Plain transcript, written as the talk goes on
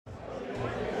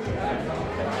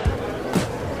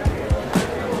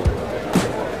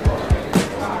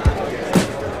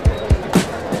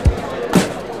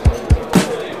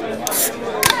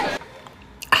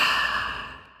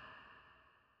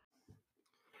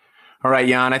All right,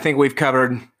 Jan, I think we've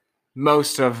covered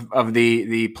most of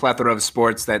the plethora of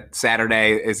sports that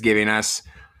Saturday is giving us.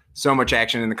 So much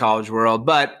action in the college world.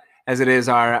 But as it is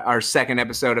our second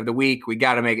episode of the week, we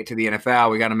got to make it to the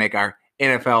NFL. We got to make our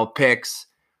NFL picks.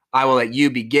 I will let you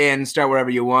begin. Start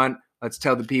wherever you want. Let's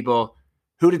tell the people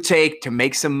who to take to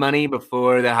make some money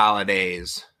before the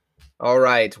holidays. All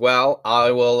right. Well, I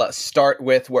will start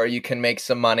with where you can make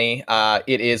some money.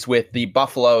 It is with the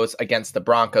Buffaloes against the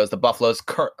Broncos. The Buffalo Bills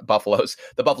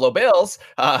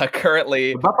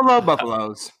currently. The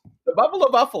Buffaloes. The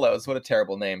Buffalo Buffaloes. What a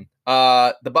terrible name.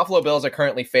 The Buffalo Bills are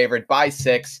currently favored by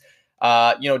 6.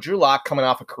 Drew Lock coming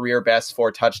off a career best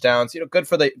 4 touchdowns. Good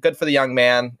for the young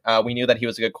man. We knew that he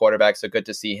was a good quarterback, so good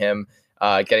to see him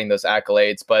getting those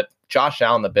accolades. But Josh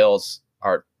Allen, the Bills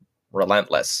are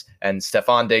relentless, and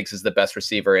Stephon Diggs is the best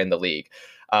receiver in the league,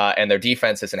 and their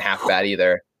defense isn't half bad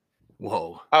either.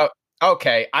 Whoa.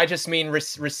 Okay. I just mean,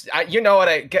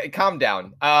 calm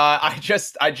down. I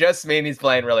just mean he's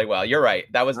playing really well. You're right.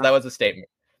 That was a statement.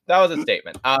 No,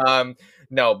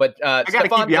 but I gotta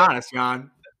keep you honest,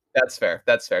 Jan. That's fair.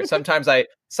 Sometimes I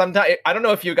don't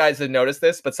know if you guys have noticed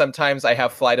this, but sometimes I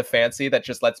have flight of fancy that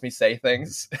just lets me say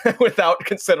things without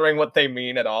considering what they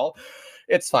mean at all.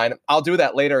 It's fine. I'll do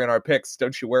that later in our picks.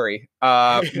 Don't you worry.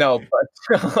 But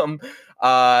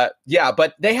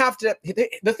they have to.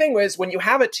 The thing is, when you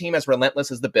have a team as relentless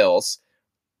as the Bills,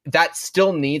 that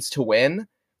still needs to win.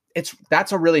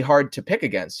 That's a really hard to pick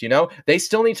against. They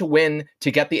still need to win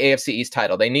to get the AFC East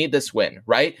title. They need this win,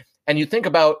 right? And you think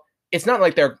about, it's not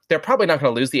like they're probably not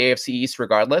going to lose the AFC East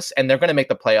regardless, and they're going to make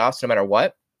the playoffs no matter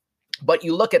what. But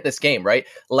you look at this game, right?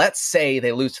 Let's say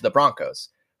they lose to the Broncos,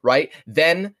 right?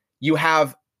 Then you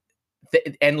have,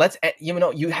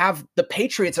 you have the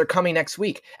Patriots are coming next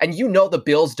week, and the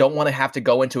Bills don't want to have to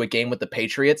go into a game with the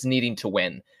Patriots needing to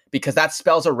win, because that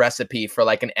spells a recipe for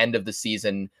like an end of the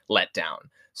season letdown.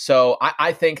 So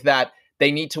I think that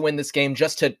they need to win this game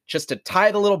just to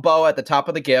tie the little bow at the top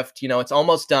of the gift. It's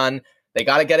almost done. They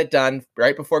got to get it done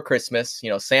right before Christmas.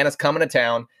 Santa's coming to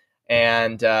town,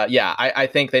 and I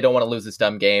think they don't want to lose this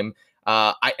dumb game.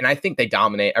 I think they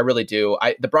dominate. I really do.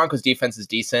 The Broncos defense is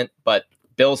decent, but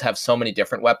Bills have so many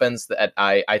different weapons that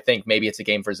I think maybe it's a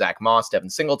game for Zach Moss, Devin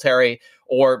Singletary,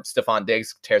 or Stephon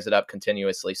Diggs tears it up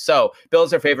continuously. So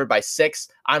Bills are favored by 6.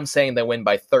 I'm saying they win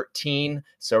by 13.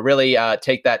 So really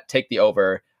take the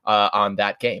over on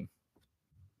that game.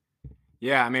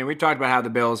 Yeah, I mean, we talked about how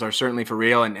the Bills are certainly for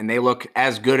real, and they look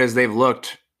as good as they've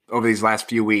looked over these last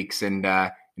few weeks. And,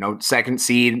 second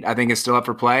seed, I think, is still up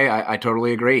for play. I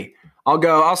totally agree.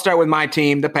 I'll start with my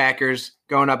team, the Packers,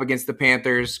 going up against the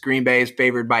Panthers. Green Bay is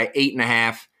favored by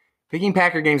 8.5. Picking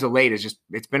Packer games of late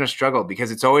it's been a struggle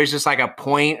because it's always just like a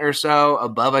point or so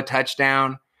above a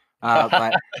touchdown.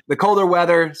 But the colder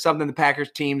weather, something the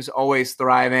Packers teams always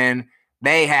thrive in.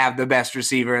 They have the best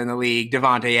receiver in the league,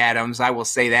 Devontae Adams. I will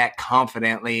say that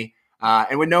confidently.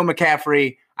 And with no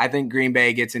McCaffrey, I think Green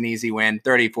Bay gets an easy win,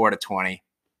 34-20.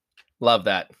 Love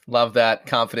that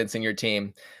confidence in your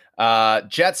team.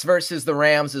 Jets versus the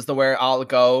Rams is where I'll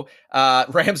go.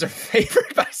 Rams are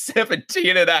favored by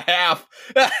 17.5.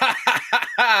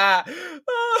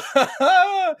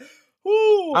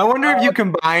 I wonder if you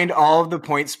combined all of the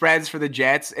point spreads for the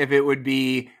Jets, if it would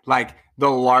be like the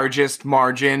largest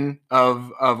margin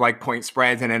of like point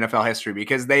spreads in NFL history,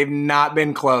 because they've not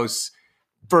been close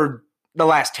for the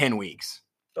last 10 weeks.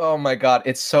 Oh my God.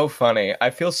 It's so funny. I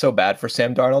feel so bad for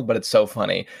Sam Darnold, but it's so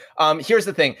funny. Here's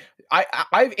the thing.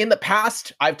 I've in the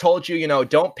past, I've told you,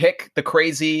 don't pick the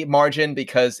crazy margin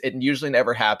because it usually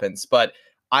never happens. But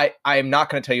I am not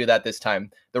going to tell you that this time.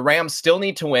 The Rams still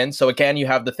need to win. So again, you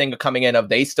have the thing coming in of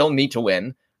they still need to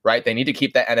win, right? They need to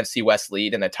keep that NFC West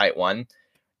lead in a tight one.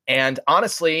 And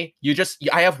honestly,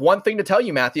 I have one thing to tell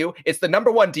you, Matthew. It's the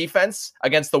number 1 defense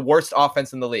against the worst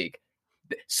offense in the league.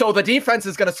 So the defense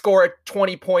is going to score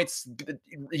 20 points,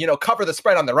 cover the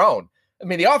spread on their own. I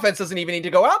mean, the offense doesn't even need to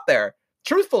go out there.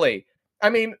 Truthfully,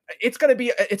 I mean, it's going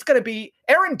to be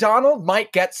Aaron Donald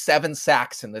might get 7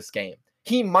 sacks in this game.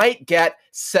 He might get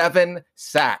 7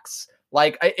 sacks.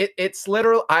 Like it's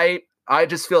literal. I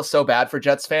just feel so bad for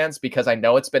Jets fans because I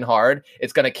know it's been hard.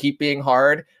 It's going to keep being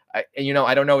hard. I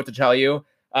don't know what to tell you.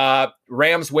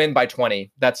 Rams win by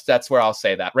 20. That's where I'll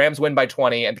say that. Rams win by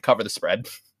 20 and cover the spread.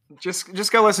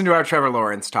 Just go listen to our Trevor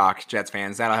Lawrence talk, Jets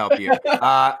fans. That'll help you.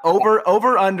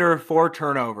 Over under 4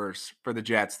 turnovers for the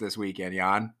Jets this weekend,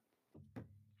 Jan.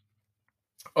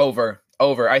 Over.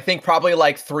 I think probably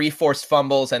like 3 forced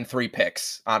fumbles and 3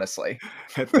 picks, honestly.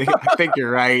 I think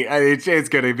you're right. It's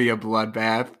going to be a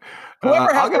bloodbath.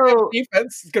 Whoever has the Rams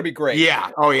defense is going to be great.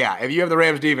 Yeah. Oh, yeah. If you have the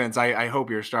Rams defense, I hope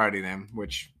you're starting them,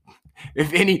 which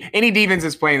if any defense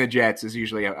is playing the Jets is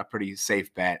usually a pretty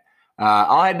safe bet.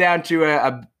 I'll head down to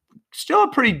a still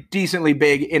a pretty decently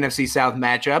big NFC South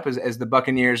matchup as the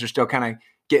Buccaneers are still kind of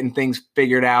getting things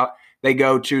figured out. They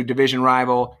go to division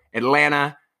rival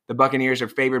Atlanta. The Buccaneers are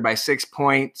favored by 6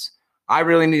 points. I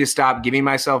really need to stop giving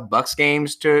myself Bucs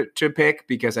games to pick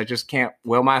because I just can't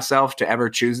will myself to ever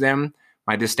choose them.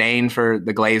 My disdain for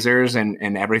the Glazers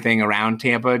and everything around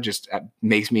Tampa just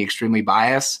makes me extremely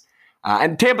biased.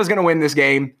 And Tampa's going to win this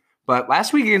game. But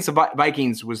last week against the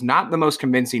Vikings was not the most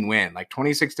convincing win. Like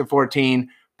 26-14,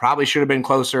 probably should have been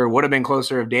closer, would have been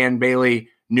closer if Dan Bailey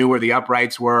knew where the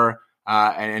uprights were.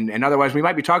 And otherwise, we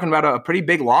might be talking about a pretty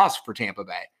big loss for Tampa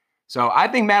Bay. So I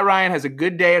think Matt Ryan has a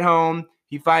good day at home.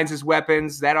 He finds his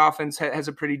weapons. That offense has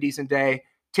a pretty decent day.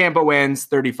 Tampa wins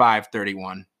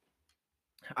 35-31.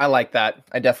 I like that.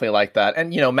 I definitely like that.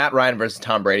 And, Matt Ryan versus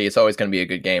Tom Brady is always going to be a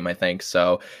good game, I think.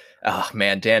 So, oh,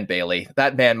 man, Dan Bailey,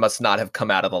 that man must not have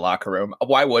come out of the locker room.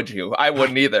 Why would you? I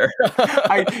wouldn't either.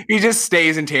 He just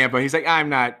stays in Tampa. He's like, I'm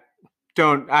not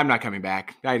coming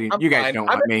back. You guys don't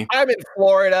want me. I'm in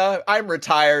Florida. I'm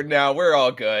retired now. We're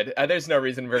all good. There's no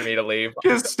reason for me to leave.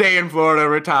 Just stay in Florida,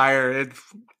 retire.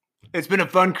 It's been a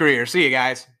fun career. See you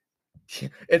guys.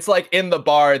 It's like in the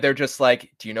bar, they're just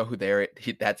like, do you know who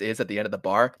that is at the end of the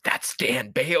bar? That's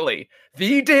Dan Bailey.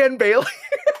 The Dan Bailey.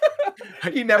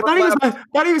 He never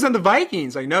thought he was on the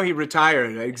Vikings. Like, no, he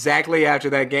retired exactly after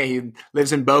that game. He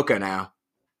lives in Boca now.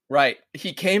 Right.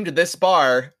 He came to this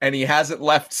bar and he hasn't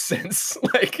left since.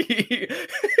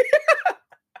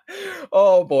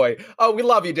 Oh boy. Oh, we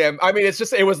love you, Dan. I mean,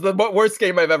 it was the worst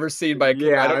game I've ever seen by a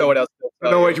kid. I don't know what else. I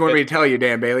don't know what you want me to tell you,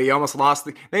 Dan Bailey. He almost lost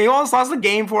the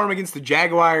game for him against the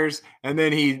Jaguars, and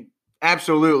then he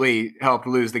absolutely helped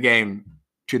lose the game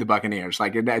to the Buccaneers.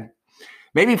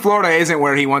 Maybe Florida isn't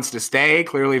where he wants to stay.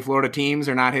 Clearly, Florida teams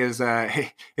are not his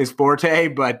forte,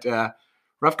 but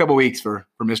rough couple weeks for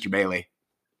Mr. Bailey.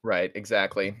 Right,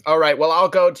 exactly. All right, well, I'll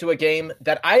go to a game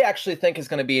that I actually think is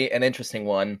going to be an interesting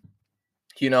one.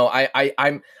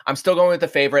 I'm still going with the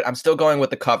favorite. I'm still going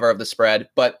with the cover of the spread,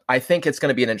 but I think it's going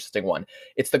to be an interesting one.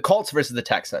 It's the Colts versus the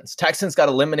Texans. Texans got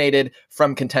eliminated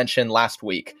from contention last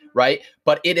week, right?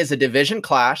 But it is a division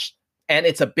clash, and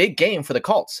it's a big game for the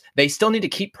Colts. They still need to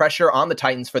keep pressure on the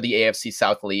Titans for the AFC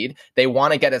South lead. They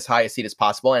want to get as high a seed as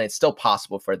possible, and it's still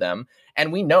possible for them.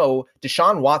 And we know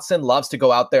Deshaun Watson loves to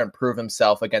go out there and prove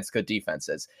himself against good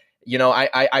defenses.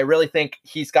 I really think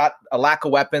he's got a lack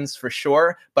of weapons for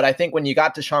sure, but I think when you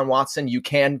got Deshaun Watson, you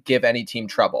can give any team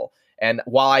trouble. And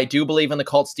while I do believe in the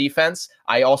Colts defense,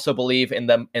 I also believe in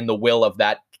the will of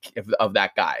that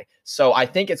guy. So I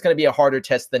think it's going to be a harder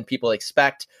test than people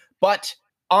expect. But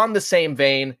on the same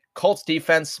vein, Colts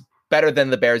defense better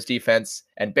than the Bears defense,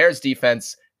 and Bears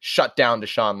defense shut down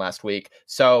Deshaun last week.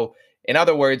 So in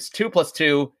other words, 2 +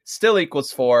 2 still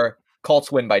equals 4.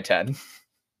 Colts win by 10.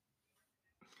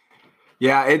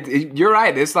 Yeah, you're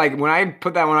right. It's like when I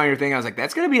put that one on your thing, I was like,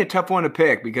 that's going to be a tough one to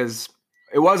pick because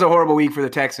it was a horrible week for the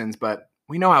Texans, but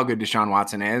we know how good Deshaun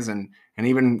Watson is, and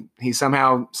even he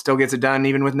somehow still gets it done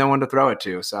even with no one to throw it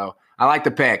to. So I like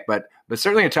the pick, but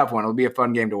certainly a tough one. It'll be a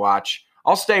fun game to watch.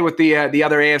 I'll stay with the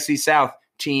other AFC South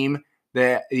team,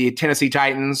 the Tennessee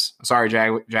Titans. Sorry,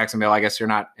 Jacksonville. I guess you're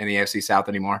not in the AFC South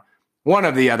anymore. One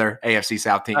of the other AFC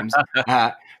South teams.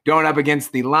 Going up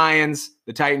against the Lions.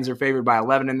 The Titans are favored by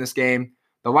 11 in this game.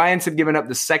 The Lions have given up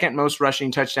the second most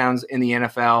rushing touchdowns in the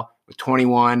NFL with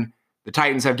 21. The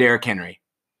Titans have Derrick Henry.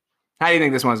 How do you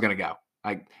think this one's going to go?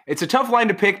 It's a tough line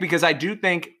to pick because I do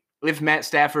think if Matt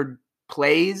Stafford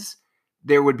plays,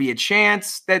 there would be a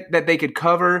chance that they could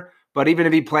cover. But even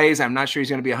if he plays, I'm not sure he's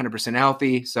going to be 100%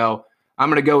 healthy. So I'm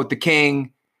going to go with the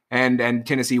King, and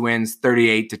Tennessee wins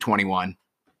 38-21.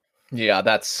 Yeah,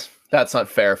 that's not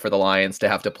fair for the Lions to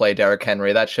have to play Derrick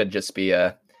Henry. That should be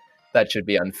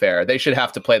unfair. They should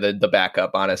have to play the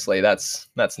backup. Honestly, that's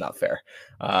not fair.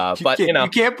 But you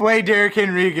can't play Derrick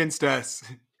Henry against us.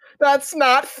 That's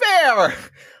not fair.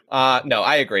 No,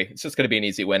 I agree. It's just going to be an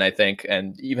easy win, I think.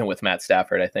 And even with Matt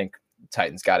Stafford, I think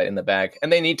Titans got it in the bag,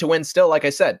 and they need to win still. Like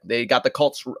I said, they got the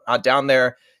Colts down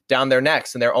their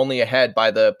necks, and they're only ahead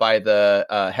by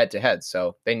the head-to-head,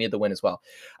 so they need the win as well.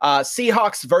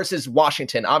 Seahawks versus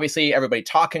Washington. Obviously, everybody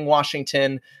talking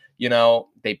Washington.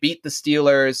 They beat the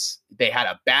Steelers. They had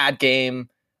a bad game.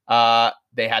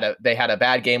 They had a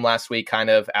bad game last week,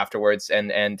 kind of afterwards,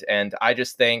 and I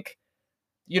just think,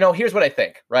 here's what I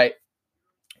think. Right,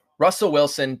 Russell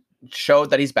Wilson showed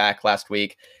that he's back last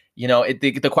week.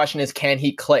 The question is, can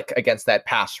he click against that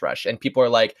pass rush? And people are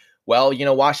like, well,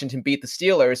 Washington beat the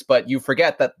Steelers, but you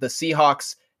forget that the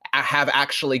Seahawks have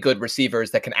actually good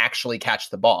receivers that can actually catch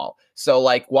the ball. So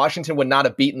like Washington would not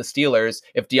have beaten the Steelers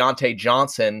if Deontay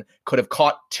Johnson could have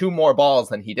caught 2 more balls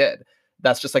than he did.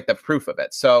 That's just like the proof of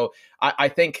it. So I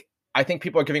think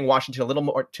people are giving Washington a little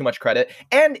more too much credit.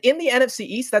 And in the NFC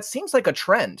East, that seems like a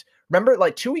trend. Remember,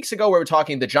 like 2 weeks ago, we were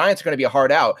talking the Giants are going to be a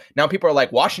hard out. Now people are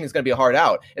like, Washington's going to be a hard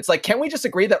out. It's like, can we just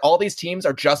agree that all these teams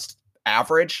are just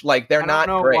average? Like they're not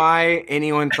great. I don't know why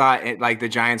anyone thought like the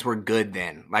Giants were good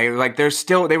then. Like they were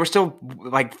still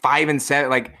like 5-7.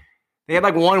 Like they had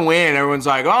like 1 win. Everyone's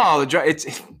like, oh,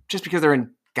 it's just because they're in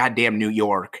goddamn New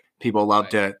York. People love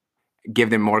to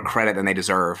give them more credit than they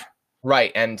deserve.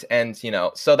 Right. And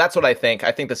so that's what I think.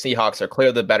 I think the Seahawks are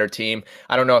clearly the better team.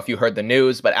 I don't know if you heard the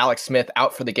news, but Alex Smith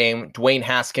out for the game. Dwayne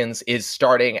Haskins is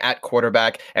starting at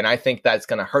quarterback, and I think that's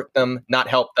going to hurt them, not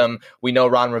help them. We know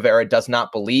Ron Rivera does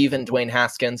not believe in Dwayne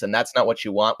Haskins, and that's not what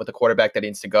you want with a quarterback that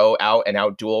needs to go out and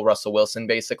outduel Russell Wilson,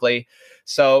 basically.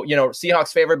 So,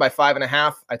 Seahawks favored by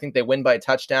 5.5. I think they win by a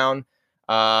touchdown.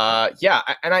 And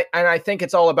I think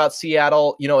it's all about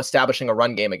Seattle, establishing a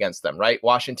run game against them, right?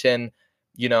 Washington,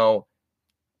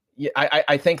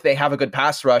 I think they have a good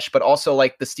pass rush, but also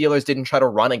like the Steelers didn't try to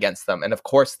run against them. And of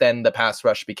course, then the pass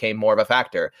rush became more of a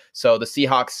factor. So the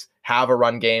Seahawks have a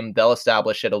run game. They'll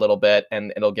establish it a little bit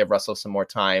and it'll give Russell some more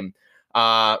time.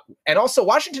 And also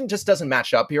Washington just doesn't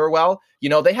match up here well.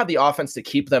 They have the offense to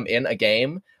keep them in a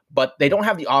game, but they don't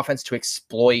have the offense to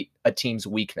exploit a team's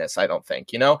weakness, I don't think,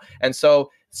 And so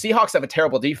Seahawks have a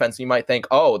terrible defense. You might think,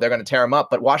 oh, they're going to tear them up,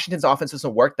 but Washington's offense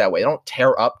doesn't work that way. They don't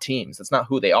tear up teams. That's not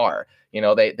who they are.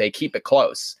 They keep it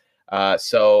close.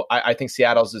 So I think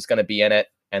Seattle's is going to be in it,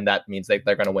 and that means they're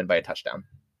going to win by a touchdown.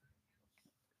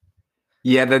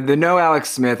 Yeah, the no Alex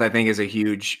Smith I think is a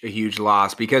huge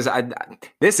loss because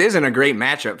this isn't a great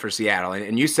matchup for Seattle,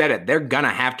 and you said it. They're gonna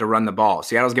have to run the ball.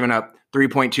 Seattle's giving up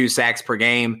 3.2 sacks per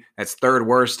game. That's 3rd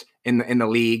worst in the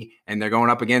league, and they're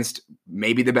going up against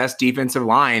maybe the best defensive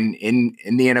line in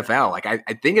the NFL. Like I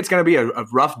think it's going to be a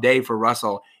rough day for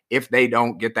Russell if they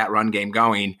don't get that run game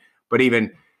going. But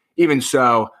even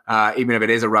so, even if it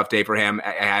is a rough day for him,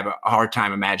 I have a hard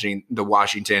time imagining the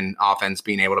Washington offense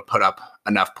being able to put up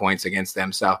enough points against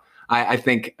them. So I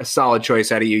think a solid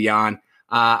choice out of you, Jan.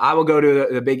 I will go to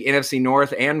the big NFC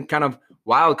North and kind of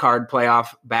wild card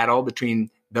playoff battle between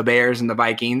the Bears and the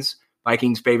Vikings.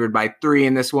 Vikings favored by 3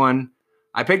 in this one.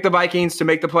 I picked the Vikings to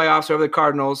make the playoffs over the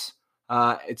Cardinals.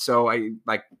 And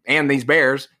these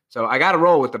Bears. So I got to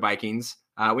roll with the Vikings.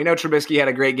 We know Trubisky had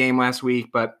a great game last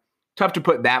week, but tough to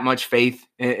put that much faith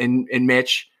in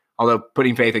Mitch, although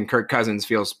putting faith in Kirk Cousins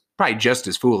feels probably just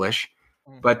as foolish.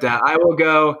 But I will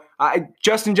go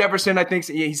Justin Jefferson. I think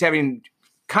he's having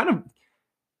kind of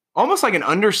almost like an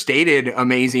understated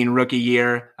amazing rookie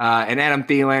year. And Adam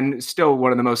Thielen, still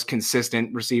one of the most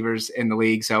consistent receivers in the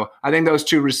league. So I think those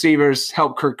 2 receivers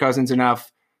help Kirk Cousins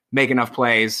enough, make enough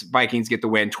plays. Vikings get the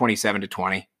win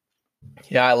 27-20.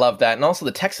 Yeah, I love that. And also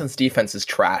the Texans defense is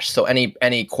trash. So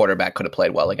any quarterback could have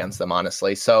played well against them,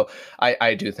 honestly. So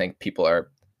I do think people are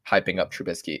hyping up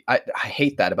Trubisky. I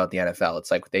hate that about the NFL.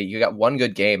 It's like you got one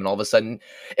good game and all of a sudden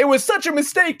it was such a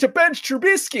mistake to bench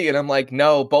Trubisky. And I'm like,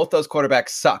 no, both those quarterbacks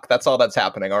suck. That's all that's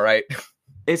happening. All right.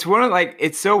 It's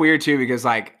it's so weird too, because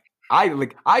I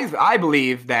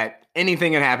believe that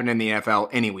anything can happen in the NFL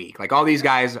any week. Like all these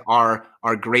guys are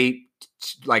great,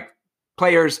 like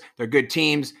players. They're good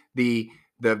teams.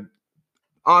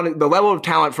 On the level of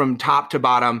talent from top to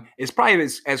bottom is probably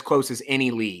as close as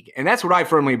any league. And that's what I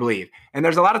firmly believe. And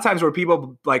there's a lot of times where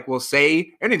people will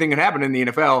say anything can happen in the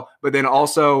NFL, but then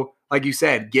also, like you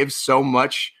said, give so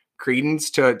much credence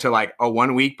to like a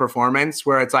 1 week performance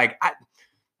where it's like,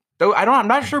 I'm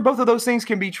not sure both of those things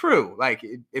can be true. Like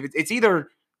if it's either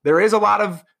there is a lot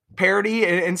of parity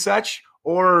and such,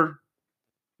 or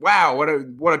wow, what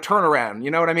a turnaround.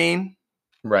 You know what I mean?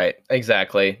 Right,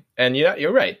 exactly. And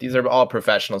you're right. These are all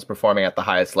professionals performing at the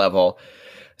highest level.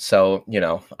 So,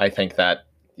 I think that,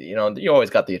 you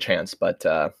always got the chance, but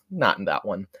not in that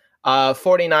one.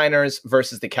 49ers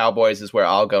versus the Cowboys is where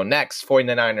I'll go next.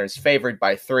 49ers favored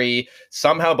by 3.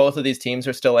 Somehow both of these teams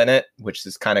are still in it, which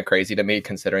is kind of crazy to me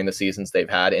considering the seasons they've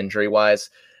had injury-wise.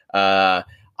 I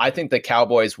think the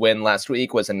Cowboys win last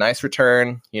week was a nice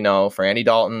return, for Andy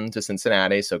Dalton to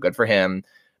Cincinnati, so good for him.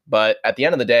 But at the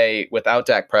end of the day, without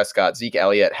Dak Prescott, Zeke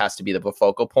Elliott has to be the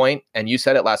focal point. And you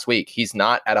said it last week. He's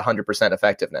not at 100%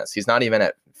 effectiveness. He's not even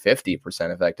at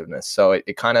 50% effectiveness. So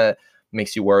it kind of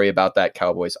makes you worry about that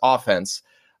Cowboys offense.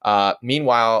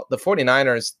 Meanwhile, the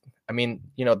 49ers,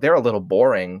 they're a little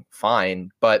boring,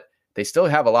 fine, but they still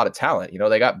have a lot of talent.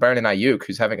 They got Brandon Ayuk,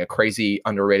 who's having a crazy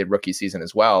underrated rookie season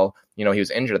as well. He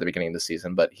was injured at the beginning of the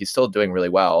season, but he's still doing really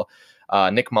well.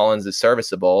 Nick Mullins is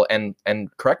serviceable, and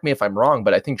correct me if I'm wrong,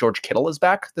 but I think George Kittle is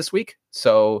back this week.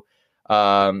 So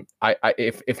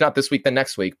if not this week, then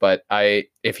next week. But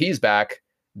if he's back,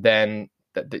 then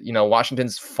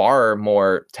Washington's far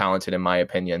more talented in my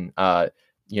opinion.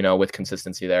 With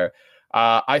consistency there,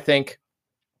 I think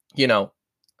the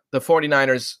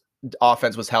 49ers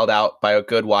offense was held out by a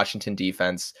good Washington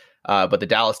defense, but the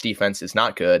Dallas defense is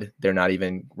not good. They're not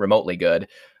even remotely good.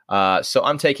 So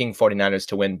I'm taking 49ers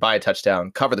to win by a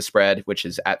touchdown, cover the spread, which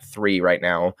is at 3 right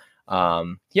now.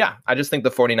 I just think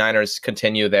the 49ers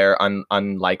continue their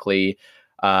unlikely,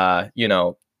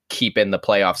 keep in the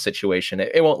playoff situation.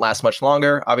 It won't last much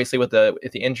longer, obviously, with the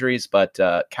injuries, but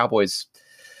Cowboys,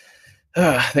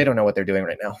 they don't know what they're doing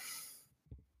right now.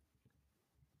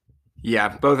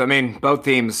 Yeah, both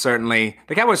teams certainly.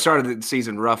 The Cowboys started the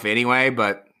season rough anyway,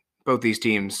 but both these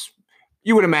teams,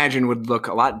 you would imagine, would look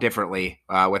a lot differently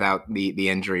without the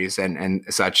injuries and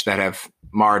such that have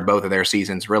marred both of their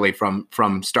seasons really from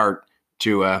start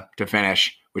to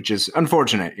finish, which is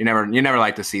unfortunate. You never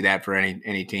like to see that for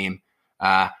any team.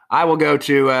 I will go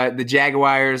to the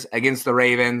Jaguars against the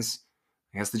Ravens.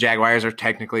 I guess the Jaguars are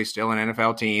technically still an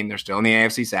NFL team. They're still in the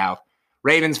AFC South.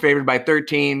 Ravens favored by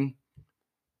 13.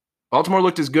 Baltimore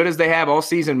looked as good as they have all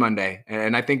season Monday,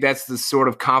 and I think that's the sort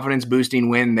of confidence-boosting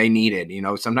win they needed.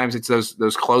 Sometimes it's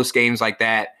those close games like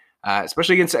that,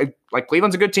 especially against like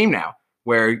Cleveland's a good team now,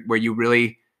 where you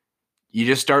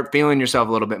just start feeling yourself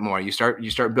a little bit more. You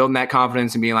start building that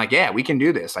confidence and being like, yeah, we can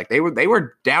do this. Like they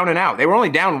were down and out. They were only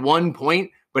down 1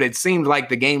 point, but it seemed like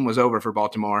the game was over for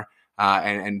Baltimore,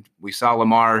 and we saw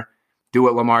Lamar do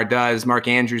what Lamar does. Mark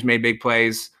Andrews made big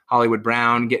plays. Hollywood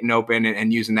Brown getting open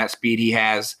and using that speed he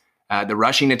has. The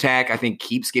rushing attack, I think,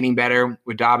 keeps getting better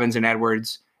with Dobbins and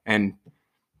Edwards, and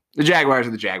the Jaguars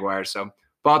are the Jaguars. So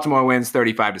Baltimore wins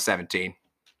 35-17.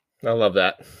 I love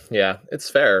that. Yeah, it's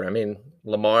fair. I mean,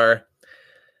 Lamar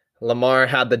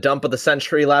had the dump of the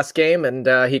century last game, and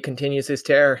he continues his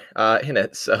tear in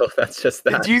it. So that's just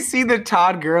that. Did you see the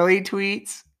Todd Gurley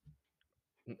tweets?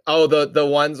 Oh, the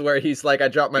ones where he's like, I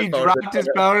dropped my phone. He dropped his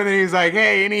phone, and then he's like,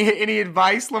 hey, any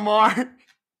advice, Lamar?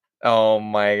 Oh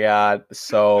my God.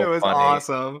 So it was funny.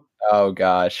 Awesome. Oh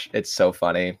gosh. It's so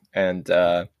funny. And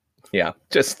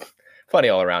just funny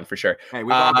all around for sure. Hey,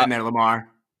 we've all been there, Lamar.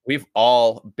 We've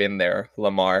all been there,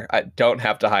 Lamar. I don't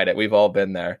have to hide it. We've all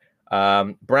been there.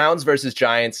 Browns versus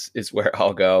Giants is where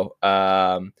I'll go.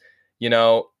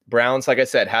 Browns, like I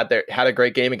said, had a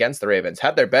great game against the Ravens,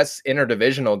 had their best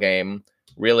interdivisional game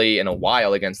really in a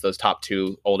while against those top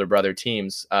two older brother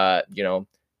teams.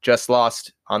 Just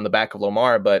lost on the back of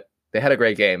Lamar, but they had a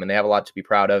great game and they have a lot to be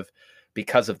proud of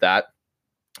because of that.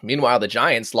 Meanwhile, the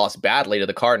Giants lost badly to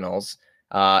the Cardinals.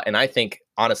 And I think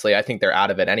they're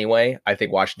out of it anyway. I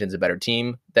think Washington's a better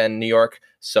team than New York.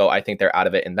 So I think they're out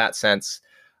of it in that sense.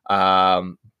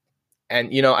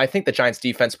 I think the Giants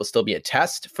defense will still be a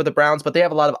test for the Browns, but they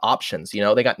have a lot of options.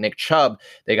 They got Nick Chubb,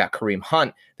 they got Kareem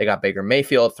Hunt, they got Baker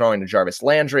Mayfield throwing to Jarvis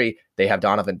Landry, they have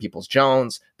Donovan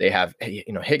Peoples-Jones, they have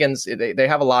Higgins. They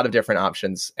have a lot of different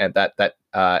options, and that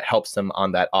helps them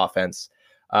on that offense.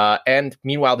 And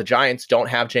meanwhile, the Giants don't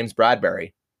have James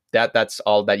Bradbury. That's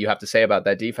all that you have to say about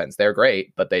that defense. They're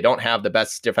great, but they don't have the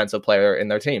best defensive player in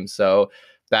their team. So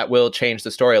that will change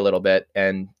the story a little bit.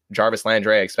 And Jarvis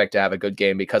Landry, I expect to have a good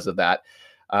game because of that.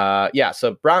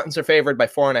 So Browns are favored by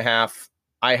 4.5.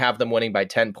 I have them winning by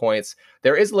 10 points.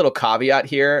 There is a little caveat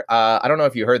here. I don't know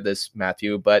if you heard this,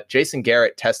 Matthew, but Jason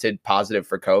Garrett tested positive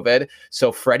for COVID.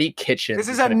 So Freddie Kitchens. This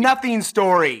is a nothing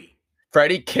story.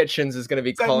 Freddie Kitchens is going to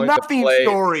be calling nothing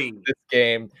story this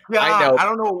game. God, I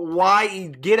don't know why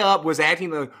Get Up was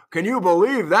acting like, can you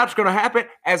believe that's going to happen?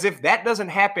 As if that doesn't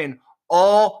happen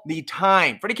all the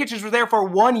time. Freddie Kitchens was there for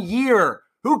 1 year.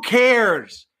 Who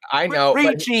cares? I know.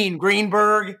 Preaching,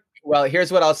 Greenberg. Well,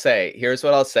 here's what I'll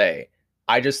say.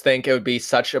 I just think it would be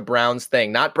such a Browns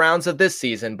thing. Not Browns of this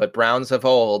season, but Browns of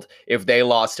old if they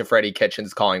lost to Freddie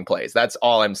Kitchens calling plays. That's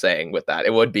all I'm saying with that.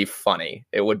 It would be funny.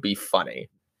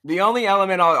 The only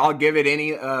element I'll give it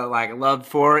any love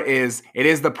for is it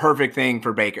is the perfect thing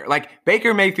for Baker. Like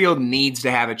Baker Mayfield needs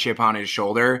to have a chip on his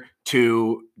shoulder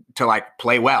to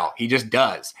play well. He just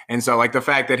does. And so the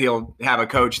fact that he'll have a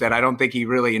coach that I don't think he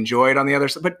really enjoyed on the other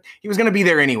side, but he was going to be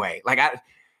there anyway.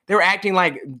 They were acting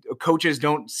like coaches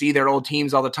don't see their old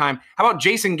teams all the time. How about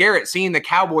Jason Garrett seeing the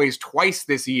Cowboys twice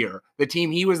this year, the team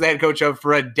he was the head coach of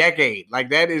for a decade?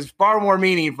 That is far more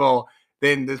meaningful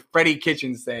than the Freddie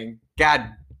Kitchens thing.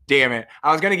 God damn it.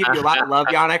 I was going to give you a lot of love,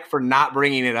 Yannick, for not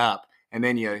bringing it up. And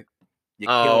then you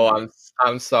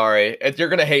I'm sorry. You're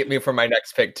going to hate me for my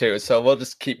next pick too. So we'll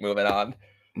just keep moving on.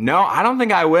 No, I don't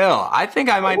think I will. I think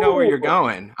I might know where you're Ooh,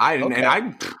 going.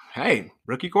 okay. Hey,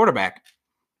 rookie quarterback.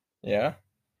 Yeah.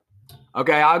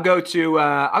 Okay, I'll go to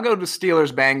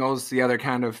Steelers Bengals, the other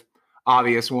kind of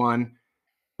obvious one.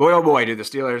 Boy, oh boy, do the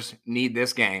Steelers need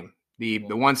this game. The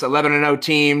once 11-0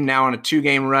 team now on a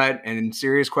 2-game rut, and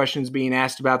serious questions being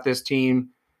asked about this team.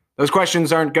 Those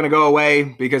questions aren't going to go away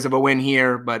because of a win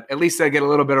here, but at least they get a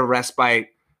little bit of respite,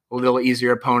 a little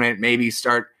easier opponent. Maybe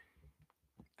start.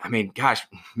 I mean, gosh,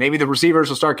 maybe the receivers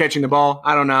will start catching the ball.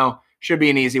 I don't know. Should be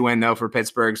an easy win though for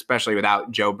Pittsburgh, especially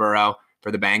without Joe Burrow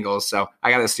for the Bengals. So I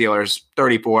got the Steelers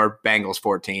 34, Bengals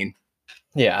 14.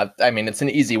 Yeah, I mean it's an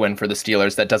easy win for the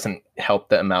Steelers. That doesn't help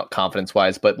them out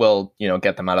confidence-wise, but will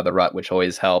get them out of the rut, which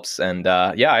always helps. And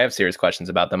yeah, I have serious questions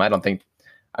about them. I don't think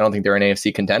they're an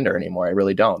AFC contender anymore. I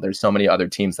really don't. There's so many other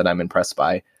teams that I'm impressed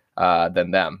by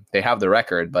than them. They have the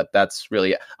record, but that's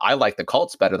really I like the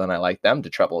Colts better than I like them to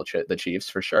trouble the Chiefs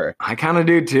for sure. I kind of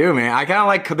do too, man. I kind of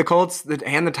like the Colts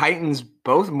and the Titans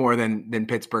both more than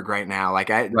Pittsburgh right now.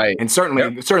 Right. And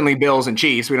certainly Bills and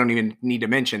Chiefs. We don't even need to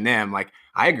mention them. Like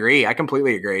I agree. I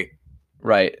completely agree.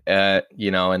 Right. And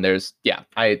there's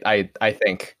I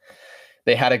think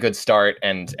they had a good start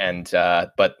and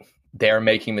but they're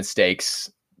making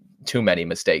mistakes, too many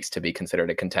mistakes to be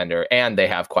considered a contender, and they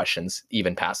have questions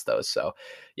even past those. So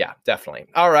yeah, definitely.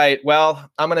 All right. Well,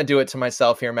 I'm going to do it to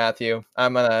myself here, Matthew.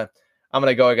 I'm going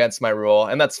to go against my rule,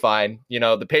 and that's fine.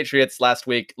 The Patriots last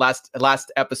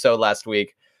episode last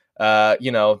week,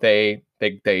 they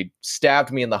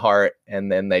stabbed me in the heart,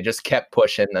 and then they just kept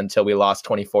pushing until we lost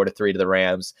 24-3 to the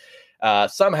Rams.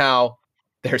 Somehow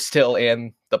they're still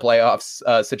in the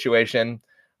playoffs situation,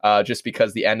 just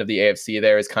because the end of the AFC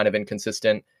there is kind of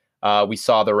inconsistent. We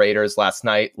saw the Raiders last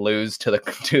night lose to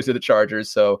the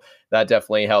Chargers, so that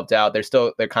definitely helped out.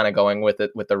 They're kind of going with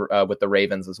it with the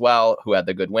Ravens as well, who had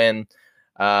the good win.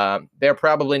 They're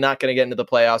probably not going to get into the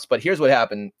playoffs, but here's what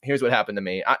happened. Here's what happened to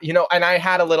me. And I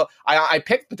had I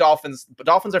picked the Dolphins. The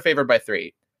Dolphins are favored by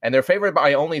 3, and they're favored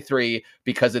by only 3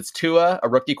 because it's Tua, a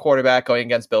rookie quarterback, going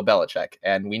against Bill Belichick.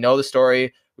 And we know the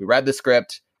story. We read the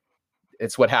script.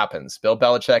 It's what happens. Bill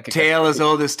Belichick. Tale as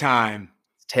old as time.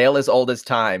 Tale as old as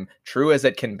time, true as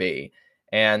it can be.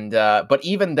 And but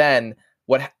even then,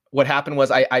 what happened was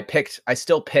I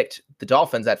still picked the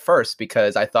Dolphins at first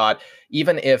because I thought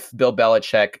even if Bill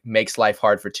Belichick makes life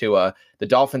hard for Tua, the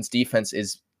Dolphins defense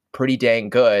is pretty dang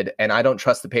good, and I don't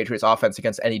trust the Patriots offense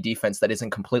against any defense that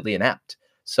isn't completely inept.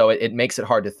 So it makes it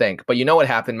hard to think. But you know what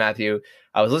happened, Matthew?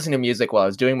 I was listening to music while I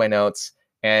was doing my notes,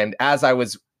 and as I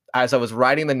was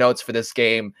writing the notes for this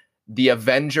game, the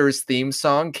Avengers theme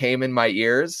song came in my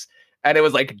ears, and it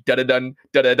was like da-da-dun,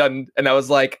 da-da-dun. And I was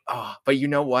like, oh, but you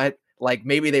know what? Like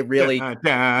maybe they really,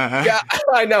 yeah,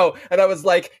 I know. And I was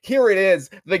like, here it is.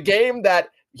 The game that,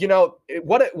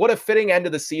 what a fitting end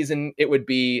of the season it would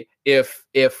be if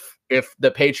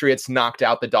the Patriots knocked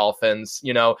out the Dolphins,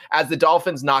 as the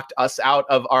Dolphins knocked us out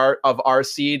of our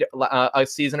seed a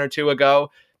season or two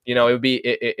ago,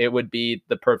 it would be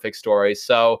the perfect story.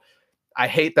 So I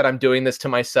hate that I'm doing this to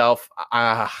myself.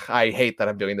 I hate that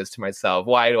I'm doing this to myself.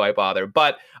 Why do I bother?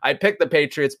 But I picked the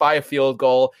Patriots by a field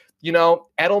goal.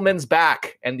 Edelman's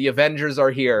back and the Avengers are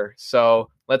here. So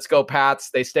let's go, Pats.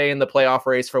 They stay in the playoff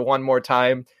race for one more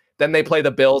time. Then they play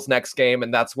the Bills next game,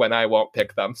 and that's when I won't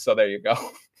pick them. So there you go.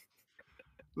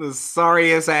 The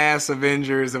sorriest ass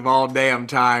Avengers of all damn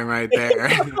time right there.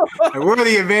 We're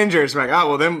the Avengers. Like, oh,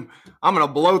 well, then I'm going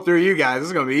to blow through you guys. This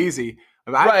is going to be easy.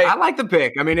 Right. I like the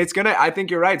pick. I mean, I think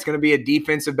you're right. It's going to be a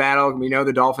defensive battle. We know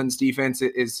the Dolphins defense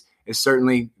is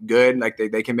certainly good. Like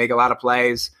they can make a lot of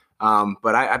plays.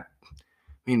 But I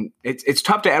mean, it's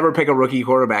tough to ever pick a rookie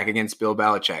quarterback against Bill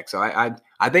Belichick. So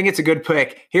I think it's a good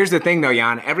pick. Here's the thing though,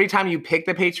 Jan, every time you pick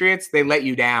the Patriots, they let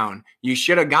you down. You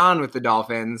should have gone with the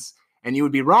Dolphins and you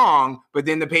would be wrong, but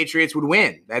then the Patriots would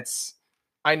win.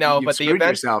 I know, but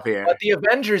yourself here. But the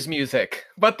Avengers music.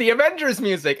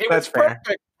 It That's was perfect.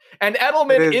 Fair. And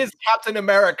Edelman is Captain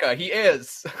America. He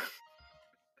is.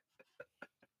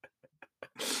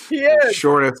 He is.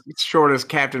 Shortest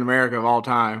Captain America of all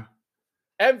time.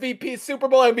 MVP, Super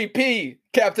Bowl MVP,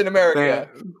 Captain America.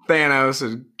 Thanos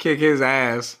would kick his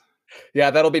ass.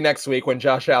 Yeah, that'll be next week when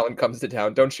Josh Allen comes to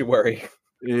town. Don't you worry.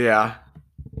 Yeah.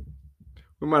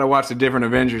 We might have watched a different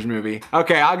Avengers movie.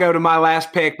 Okay, I'll go to my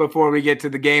last pick before we get to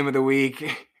the game of the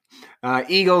week.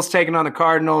 Eagles taking on the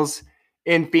Cardinals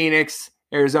in Phoenix.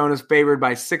 Arizona's favored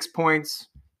by 6 points.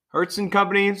 Hurts and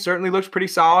company certainly looks pretty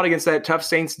solid against that tough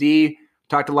Saints D.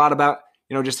 Talked a lot about,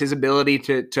 just his ability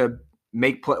to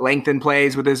make lengthen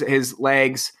plays with his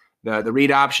legs. The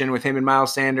read option with him and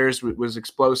Miles Sanders was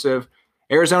explosive.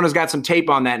 Arizona's got some tape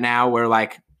on that now where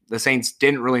the Saints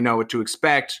didn't really know what to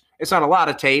expect. It's not a lot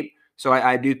of tape, so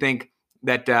I do think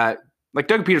that like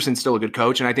Doug Peterson's still a good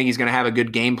coach, and I think he's going to have a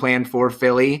good game plan for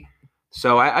Philly.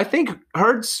 So I think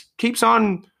Hurts keeps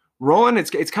on rolling.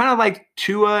 It's kind of like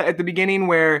Tua at the beginning,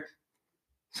 where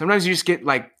sometimes you just get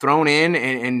like thrown in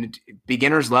and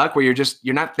beginner's luck, where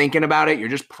you're not thinking about it. You're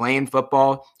just playing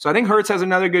football. So I think Hurts has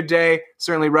another good day,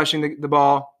 certainly rushing the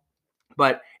ball.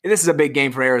 But this is a big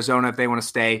game for Arizona if they want to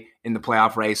stay in the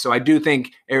playoff race. So I do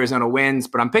think Arizona wins,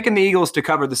 but I'm picking the Eagles to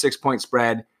cover the 6-point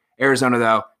spread. Arizona,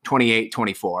 though,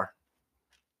 28-24.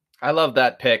 I love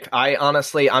that pick.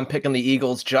 I'm picking the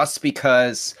Eagles just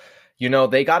because,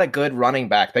 they got a good running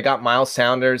back. They got Miles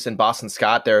Sanders and Boston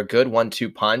Scott. They're a good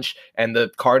 1-2 punch. And the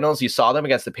Cardinals, you saw them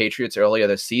against the Patriots earlier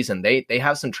this season. They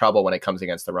have some trouble when it comes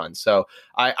against the run. So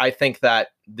I think that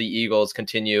the Eagles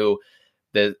continue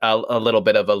a little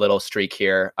bit of a little streak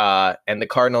here. And the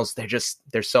Cardinals,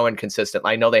 they're so inconsistent.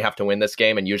 I know they have to win this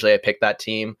game, and usually I pick that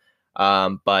team.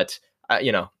 But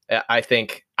I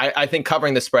think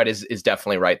covering the spread is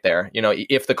definitely right there.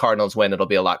 If the Cardinals win, it'll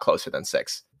be a lot closer than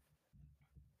 6.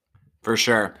 For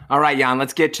sure. All right, Jan,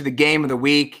 let's get to the game of the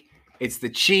week. It's the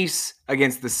Chiefs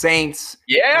against the Saints.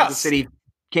 Yes.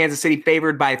 Kansas City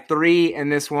favored by 3 in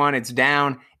this one. It's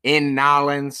down in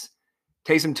Nolens.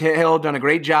 Taysom Hill done a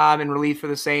great job in relief for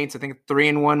the Saints. I think a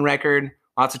 3-1 record.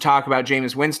 Lots of talk about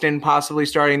Jameis Winston possibly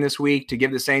starting this week to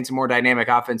give the Saints a more dynamic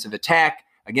offensive attack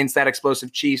against that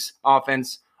explosive Chiefs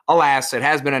offense. Alas, it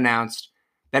has been announced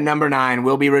that number 9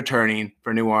 will be returning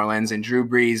for New Orleans, and Drew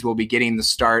Brees will be getting the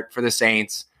start for the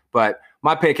Saints. But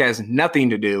my pick has nothing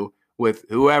to do with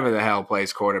whoever the hell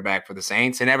plays quarterback for the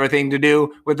Saints and everything to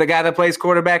do with the guy that plays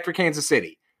quarterback for Kansas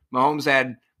City. Mahomes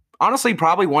had, honestly,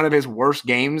 probably one of his worst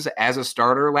games as a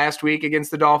starter last week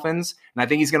against the Dolphins, and I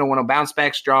think he's going to want to bounce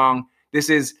back strong.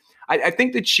 I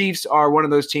think the Chiefs are one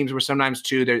of those teams where sometimes,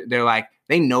 too, they're like,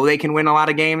 they know they can win a lot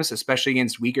of games, especially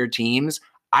against weaker teams.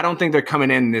 I don't think they're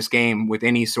coming in this game with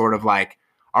any sort of like,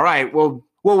 all right, well,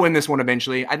 we'll win this one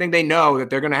eventually. I think they know that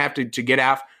they're going to have to get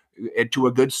out to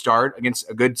a good start against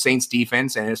a good Saints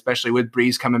defense, and especially with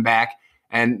Brees coming back.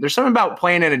 And there's something about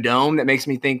playing in a dome that makes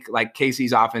me think like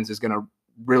KC's offense is going to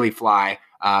really fly.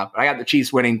 But I got the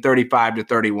Chiefs winning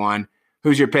 35-31.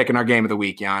 Who's your pick in our game of the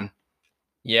week, Jan?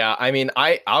 Yeah, I mean,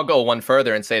 I'll go one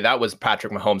further and say that was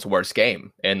Patrick Mahomes' worst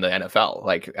game in the NFL.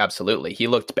 Like, absolutely. He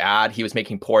looked bad. He was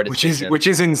making poor decisions. Which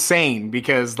is insane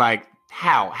because, like,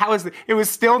 how is it was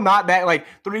still not that, like,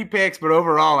 3 picks, but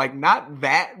overall, like, not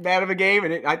that bad of a game.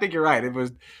 And I think you're right. It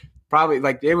was probably,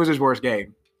 like, it was his worst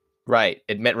game. Right.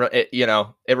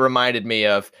 It reminded me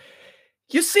of,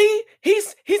 you see,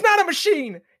 he's not a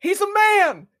machine. He's a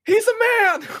man. He's a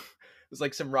man. There's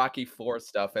like some Rocky IV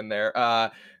stuff in there.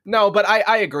 No, but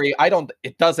I agree.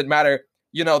 It doesn't matter.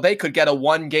 They could get a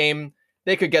one game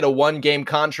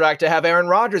contract to have Aaron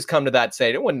Rodgers come to that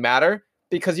state. It wouldn't matter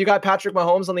because you got Patrick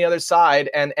Mahomes on the other side.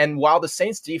 And while the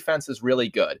Saints defense is really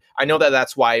good, I know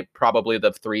that's why probably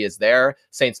the 3 is there.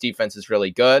 Saints defense is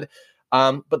really good.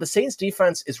 But the Saints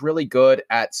defense is really good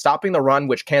at stopping the run,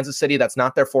 which Kansas City, that's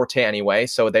not their forte anyway.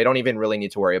 So they don't even really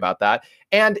need to worry about that.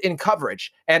 And in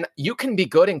coverage. And you can be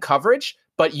good in coverage,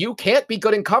 but you can't be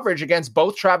good in coverage against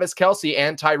both Travis Kelce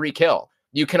and Tyreek Hill.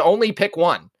 You can only pick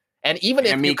one. And even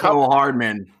if you cover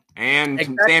Hardman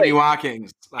and Sammy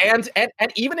Watkins. And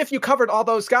even if you covered all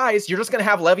those guys, you're just going to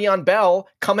have Le'Veon Bell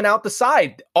coming out the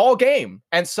side all game.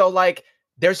 And so, like,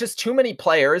 there's just too many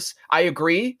players. I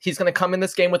agree. He's going to come in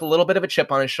this game with a little bit of a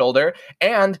chip on his shoulder.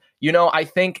 And, I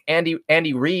think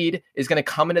Andy Reid is going to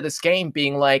come into this game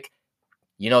being like,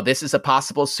 this is a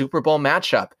possible Super Bowl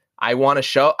matchup. I want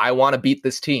to beat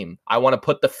this team. I want to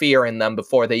put the fear in them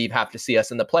before they even have to see us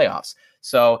in the playoffs.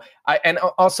 So, and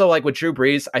also like with Drew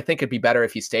Brees, I think it'd be better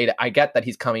if he stayed. I get that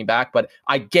he's coming back, but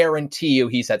I guarantee you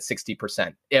he's at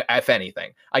 60%, if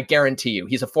anything. I guarantee you.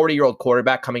 He's a 40-year-old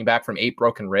quarterback coming back from 8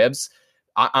 broken ribs.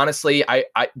 Honestly, I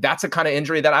that's a kind of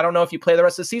injury that I don't know if you play the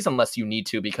rest of the season unless you need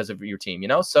to because of your team,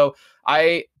 So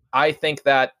I think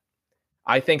that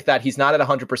he's not at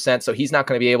 100%, so he's not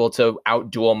going to be able to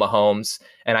outduel Mahomes,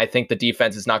 and I think the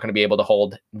defense is not going to be able to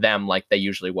hold them like they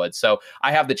usually would. So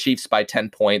I have the Chiefs by 10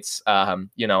 points, and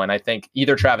I think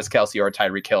either Travis Kelce or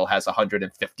Tyreek Hill has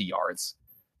 150 yards.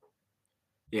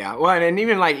 Yeah, well, and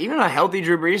even a healthy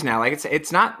Drew Brees now, like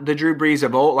it's not the Drew Brees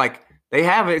of old, like.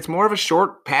 It's more of a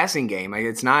short passing game.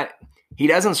 Like he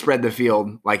doesn't spread the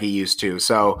field like he used to.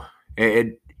 So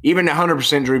even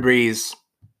 100% Drew Brees,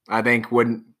 I think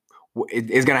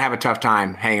is going to have a tough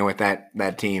time hanging with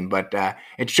that team. But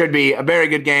it should be a very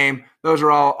good game. Those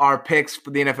are all our picks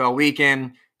for the NFL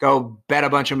weekend. Go bet a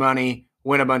bunch of money,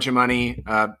 win a bunch of money.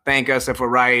 Thank us if we're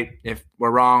right. If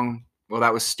we're wrong, well,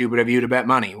 that was stupid of you to bet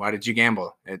money. Why did you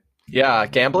gamble? Yeah,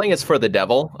 gambling is for the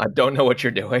devil. I don't know what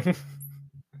you're doing.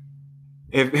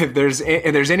 If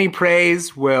there's any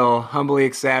praise, we'll humbly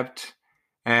accept,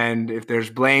 and if there's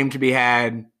blame to be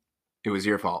had, it was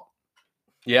your fault.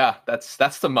 Yeah,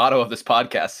 that's the motto of this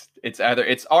podcast. It's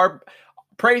our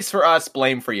praise for us,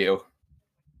 blame for you.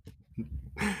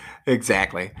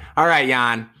 Exactly. All right,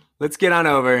 Jan, let's get on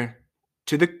over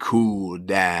to the cool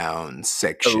down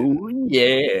section. Oh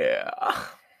yeah.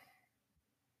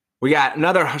 We got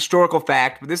another historical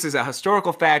fact, but this is a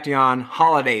historical fact on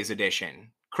holidays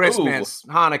edition. Christmas,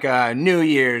 Hanukkah, New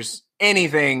Year's,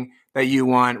 anything that you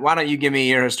want. Why don't you give me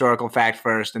your historical fact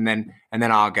first, and then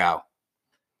I'll go.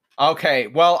 Okay,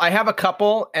 well, I have a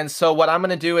couple, and so what I'm going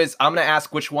to do is I'm going to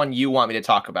ask which one you want me to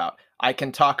talk about. I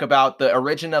can talk about the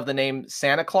origin of the name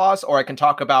Santa Claus, or I can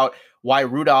talk about why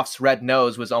Rudolph's red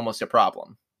nose was almost a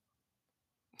problem.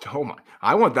 Oh my!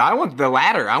 I want the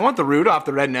latter. I want the Rudolph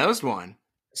the red-nosed one.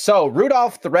 So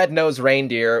Rudolph the Red-Nosed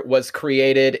Reindeer was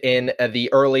created in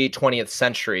the early 20th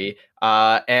century,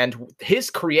 and his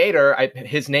creator,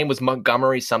 his name was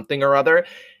Montgomery something or other.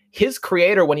 His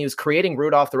creator, when he was creating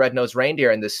Rudolph the Red-Nosed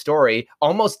Reindeer in this story,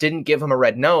 almost didn't give him a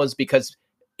red nose because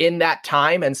in that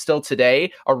time and still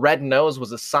today, a red nose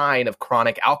was a sign of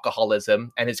chronic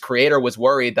alcoholism, and his creator was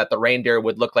worried that the reindeer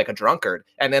would look like a drunkard.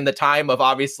 And in the time of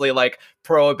obviously like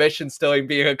prohibition still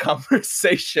being a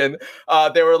conversation,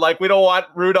 they were like, we don't want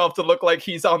Rudolph to look like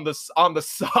he's on the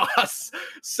sauce.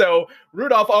 So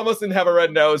Rudolph almost didn't have a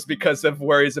red nose because of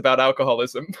worries about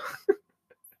alcoholism.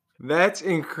 That's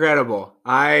incredible.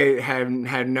 I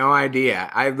had no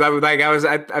idea. I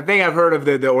think I've heard of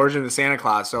the origin of the Santa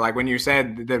Claus. So like when you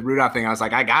said the Rudolph thing, I was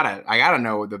like, I gotta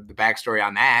know the backstory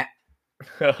on that.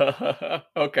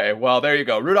 Okay, well there you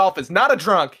go. Rudolph is not a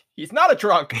drunk. He's not a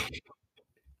drunk.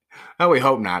 Oh, we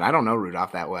hope not. I don't know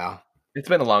Rudolph that well. It's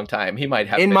been a long time. He might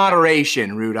have in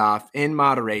moderation, Rudolph. In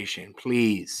moderation,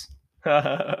 please.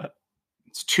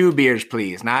 It's 2 beers,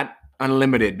 please, not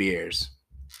unlimited beers.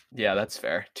 Yeah, that's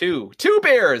fair. Two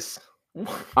beers.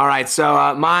 All right,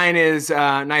 so mine is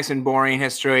nice and boring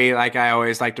history, like I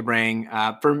always like to bring.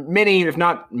 For many, if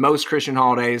not most Christian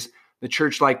holidays, the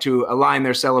church like to align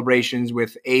their celebrations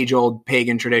with age-old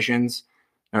pagan traditions.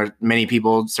 There are many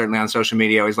people, certainly on social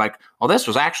media, always like, well, this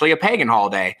was actually a pagan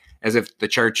holiday, as if the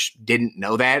church didn't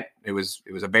know that. It was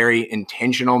a very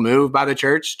intentional move by the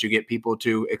church to get people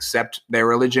to accept their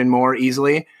religion more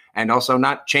easily and also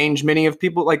not change many of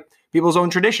people's own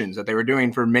traditions that they were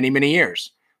doing for many, many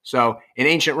years. So in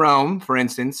ancient Rome, for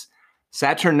instance,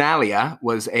 Saturnalia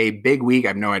was a big week. I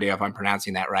have no idea if I'm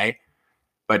pronouncing that right,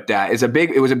 but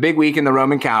it was a big week in the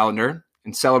Roman calendar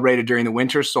and celebrated during the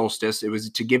winter solstice. It was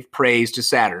to give praise to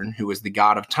Saturn, who was the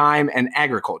god of time and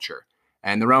agriculture.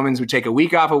 And the Romans would take a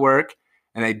week off of work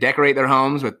and they'd decorate their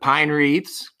homes with pine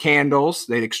wreaths, candles.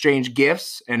 They'd exchange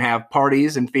gifts and have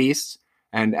parties and feasts.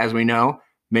 And as we know,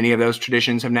 many of those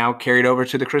traditions have now carried over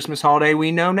to the Christmas holiday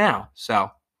we know now.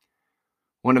 So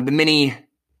one of the many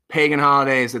pagan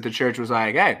holidays that the church was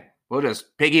like, hey, we'll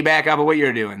just piggyback off of what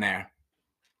you're doing there.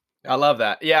 I love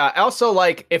that. Yeah. Also,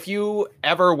 like, if you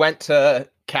ever went to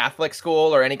Catholic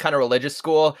school or any kind of religious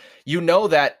school, you know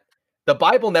that the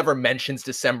Bible never mentions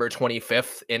December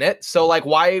 25th in it. So, like,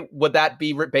 why would that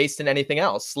be based in anything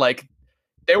else? Like,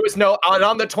 there was no,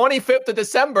 on the 25th of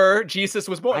December, Jesus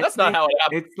was born. That's not how it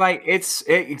happened. It's like,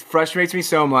 it frustrates me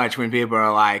so much when people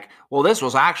are like, well, this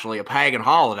was actually a pagan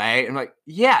holiday. And like,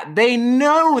 yeah, they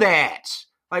know that.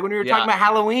 Like when we were talking about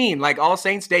Halloween, like All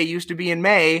Saints Day used to be in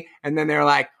May. And then they're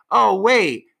like, oh,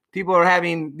 wait, people are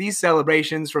having these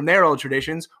celebrations from their old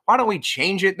traditions. Why don't we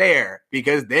change it there?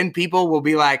 Because then people will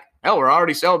be like, oh, we're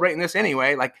already celebrating this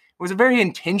anyway. Like it was a very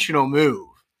intentional move.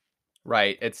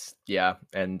 Right. It's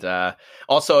and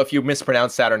also if you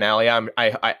mispronounce Saturnalia,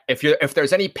 if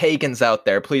there's any pagans out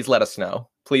there, please let us know.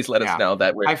 Please let us know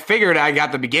that I figured I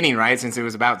got the beginning right since it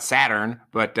was about Saturn,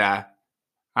 but I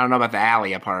don't know about the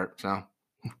Alia part. So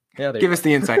give us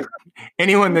the insight.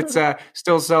 Anyone that's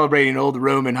still celebrating old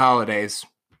Roman holidays,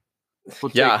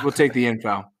 we'll take the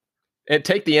info.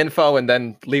 Take the info and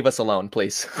then leave us alone,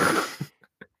 please.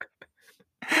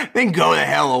 Then go the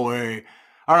hell away.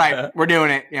 All right, we're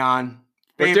doing it, Jan.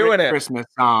 Favorite Christmas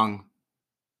song.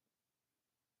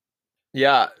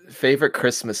 Yeah, favorite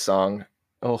Christmas song.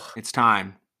 Oh, it's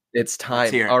time. It's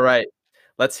time. All right,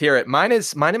 let's hear it. Mine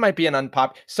might be an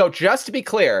unpopular. So just to be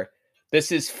clear,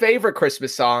 this is favorite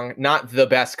Christmas song, not the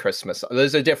best Christmas song.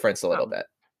 There's a difference a little bit.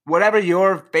 Whatever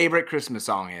your favorite Christmas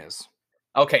song is.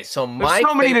 Okay, so there's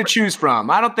so many to choose from.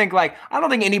 I don't think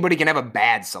anybody can have a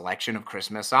bad selection of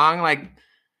Christmas song. Like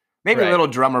maybe Little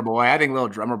Drummer Boy. I think Little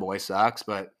Drummer Boy sucks,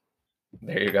 but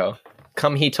there you go.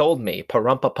 Come he told me,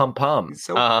 parumpa pum pum. It's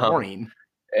so boring.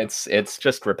 It's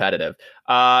just repetitive.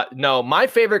 No, my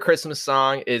favorite Christmas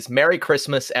song is Merry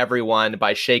Christmas Everyone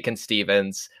by Shakin'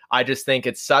 Stevens. I just think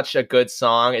it's such a good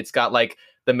song. It's got like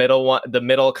the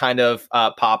middle kind of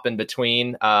pop in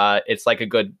between. It's like a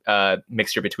good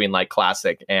mixture between like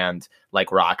classic and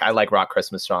like rock. I like rock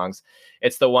Christmas songs.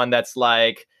 It's the one that's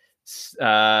like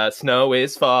snow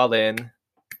is falling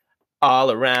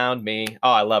all around me. Oh,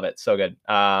 I love it. So good.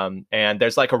 And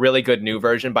there's like a really good new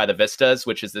version by the Vistas,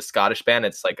 which is this Scottish band.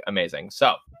 It's like amazing.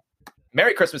 So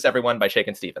Merry Christmas Everyone by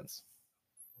Shakin' Stevens.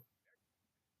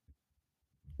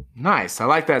 Nice. I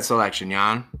like that selection,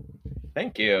 Jan.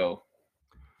 Thank you.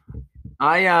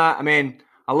 I mean,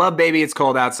 I love Baby It's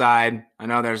Cold Outside. I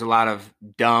know there's a lot of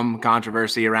dumb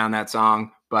controversy around that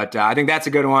song, but I think that's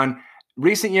a good one.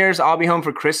 Recent years, I'll Be Home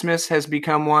for Christmas has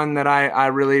become one that I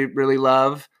really, really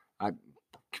love. I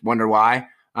wonder why.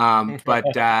 But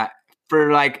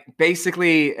for like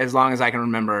basically as long as I can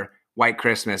remember, White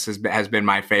Christmas has been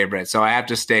my favorite. So I have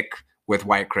to stick with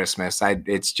White Christmas.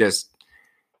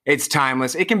 It's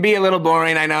timeless. It can be a little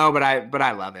boring, I know, but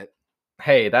I love it.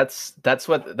 Hey, that's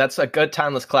a good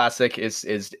timeless classic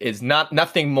is not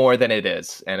nothing more than it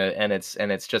is, and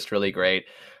it's just really great.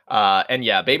 And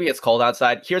yeah, Baby It's Cold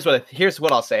Outside. Here's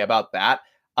what I'll say about that.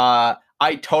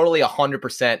 I totally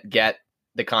 100% get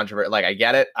the controversy. Like, I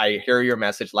get it. I hear your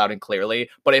message loud and clearly.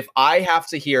 But if I have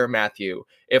to hear, Matthew,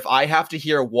 if I have to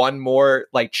hear one more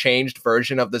like changed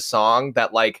version of the song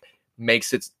that like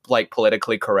makes it like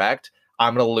politically correct,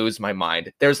 I'm gonna lose my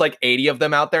mind. There's like 80 of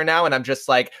them out there now, and I'm just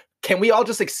like, can we all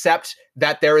just accept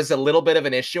that there is a little bit of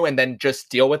an issue and then just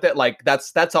deal with it? Like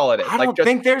that's all it is. I don't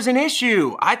think there's an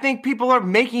issue. I think people are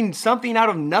making something out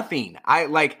of nothing.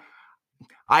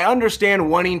 I understand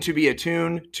wanting to be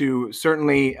attuned to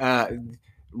certainly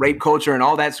rape culture and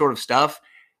all that sort of stuff.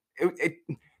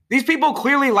 These people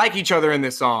clearly like each other in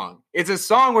this song. It's a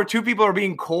song where two people are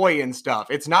being coy and stuff.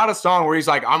 It's not a song where he's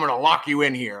like, I'm going to lock you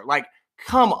in here. Like,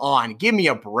 come on, give me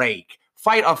a break.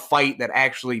 Fight a fight that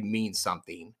actually means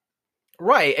something.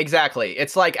 Right, exactly.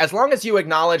 It's like, as long as you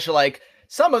acknowledge, like,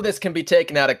 some of this can be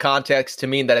taken out of context to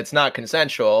mean that it's not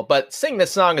consensual, but sing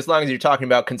this song as long as you're talking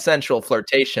about consensual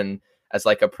flirtation as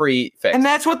like a prefix. And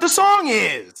that's what the song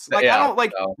is. Like, yeah, I don't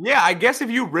like, so. Yeah, I guess if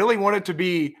you really want it to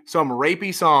be some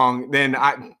rapey song, then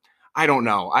I don't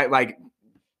know. I like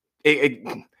it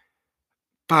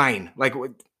fine. Like,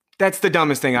 that's the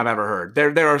dumbest thing I've ever heard.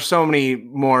 There are so many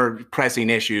more pressing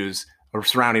issues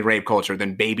surrounding rape culture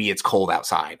than Baby It's Cold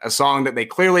Outside, a song that they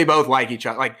clearly both like each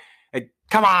other. Like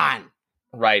come on.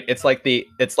 Right. It's like the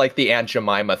Aunt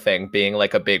Jemima thing being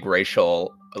like a big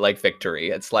racial like victory.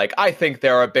 It's like, I think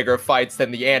there are bigger fights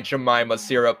than the Aunt Jemima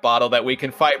syrup bottle that we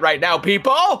can fight right now,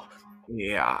 people.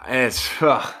 Yeah, it's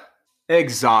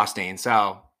exhausting.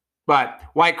 So, but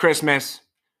White Christmas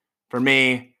for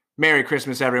me, Merry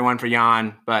Christmas everyone for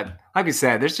Jan. But like we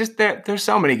said, there's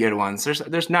so many good ones.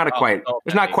 There's not quite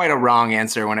a wrong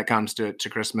answer when it comes to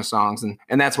Christmas songs,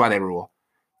 and that's why they rule.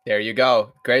 There you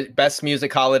go. Great, best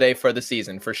music holiday for the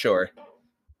season for sure.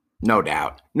 No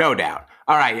doubt.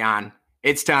 All right, Jan,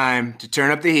 it's time to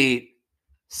turn up the heat.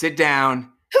 Sit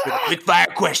down with quick fire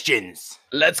questions.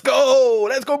 Let's go,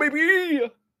 baby.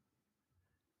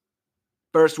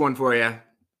 First one for you.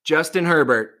 Justin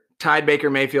Herbert tied Baker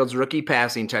Mayfield's rookie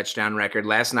passing touchdown record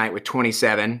last night with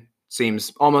 27.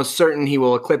 Seems almost certain he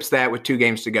will eclipse that with 2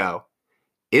 games to go.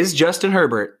 Is Justin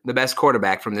Herbert the best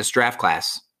quarterback from this draft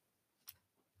class?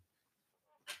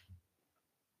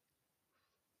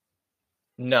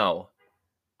 No,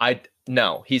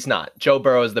 he's not. Joe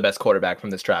Burrow is the best quarterback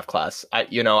from this draft class.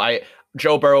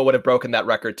 Joe Burrow would have broken that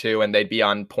record too, and they'd be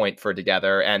on point for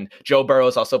together. And Joe Burrow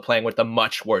is also playing with a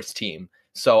much worse team.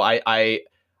 So I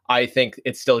think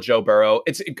it's still Joe Burrow.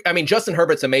 Justin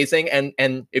Herbert's amazing.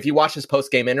 And if you watch his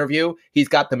post-game interview, he's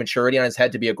got the maturity on his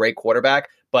head to be a great quarterback.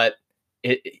 But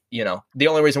the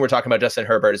only reason we're talking about Justin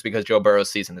Herbert is because Joe Burrow's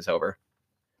season is over.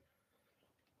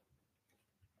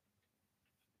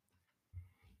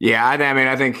 Yeah,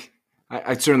 I think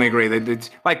I certainly agree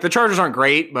that like the Chargers aren't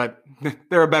great, but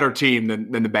they're a better team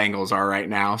than the Bengals are right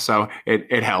now. So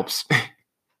it helps.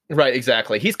 Right,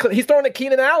 exactly. He's throwing at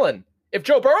Keenan Allen. If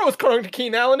Joe Burrow was throwing to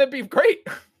Keenan Allen, it'd be great.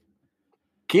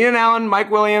 Keenan Allen, Mike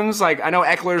Williams, like I know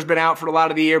Eckler's been out for a lot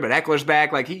of the year, but Eckler's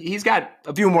back. Like he's got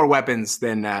a few more weapons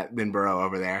than Burrow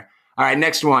over there. All right,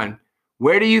 next one.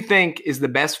 Where do you think is the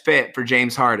best fit for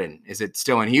James Harden? Is it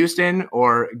still in Houston,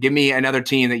 or give me another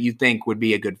team that you think would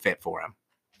be a good fit for him?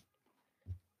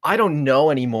 I don't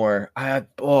know anymore. I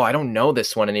don't know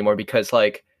this one anymore because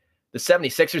like the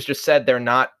 76ers just said they're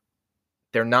not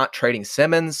trading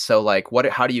Simmons. So like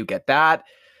how do you get that?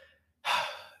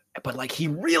 but like he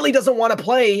really doesn't want to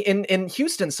play in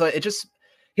Houston. So it just,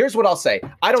 here's what I'll say.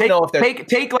 I don't know if they're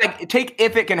take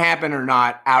if it can happen or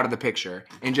not out of the picture,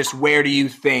 and just where do you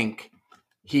think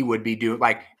he would be doing,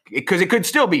 like, because it could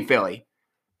still be Philly.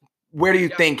 Where do you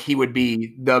think he would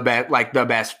be the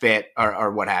best fit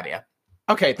or what have you?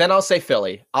 Okay, then I'll say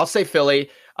Philly.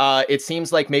 It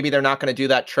seems like maybe they're not going to do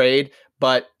that trade,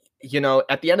 but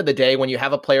at the end of the day, when you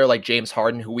have a player like James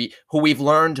Harden, who we've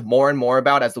learned more and more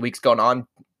about as the week's gone on,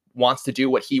 wants to do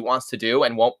what he wants to do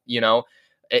and won't,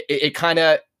 it kind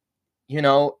of,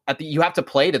 you have to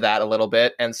play to that a little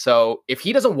bit. And so if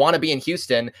he doesn't want to be in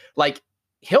Houston, like,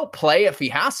 he'll play if he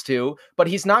has to, but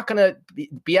he's not going to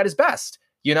be at his best.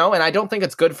 And I don't think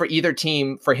it's good for either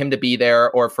team for him to be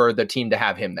there or for the team to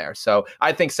have him there. So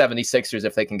I think 76ers,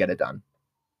 if they can get it done.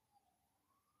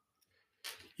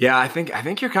 Yeah, I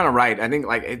think you're kind of right. I think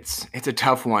like it's a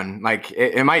tough one. Like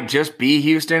it might just be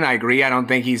Houston. I agree. I don't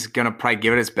think he's gonna probably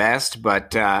give it his best, but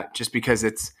just because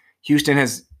it's Houston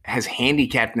has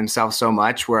handicapped himself so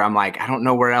much, where I'm like, I don't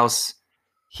know where else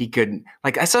he could.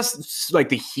 Like I saw like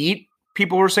the Heat.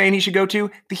 People were saying he should go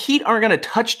to. The Heat aren't going to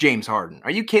touch James Harden.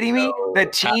 Are you kidding me? No,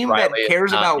 that team that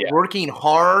cares about working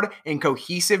hard and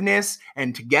cohesiveness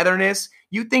and togetherness.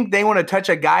 You think they want to touch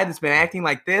a guy that's been acting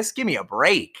like this? Give me a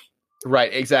break.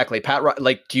 Right, exactly.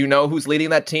 Like, do you know who's leading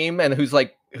that team and who's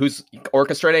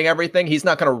orchestrating everything? He's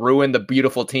not going to ruin the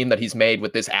beautiful team that he's made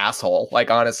with this asshole.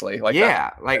 Like, honestly, like,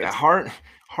 yeah, like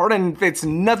Harden fits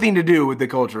nothing to do with the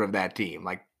culture of that team.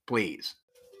 Like, please.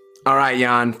 All right,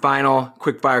 Jan, final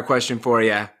quick fire question for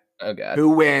you. Oh, God. Who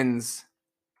wins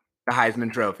the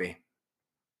Heisman Trophy?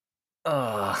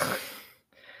 Damn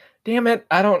it.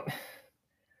 I don't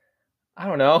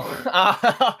know.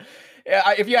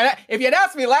 If you had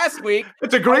asked me last week.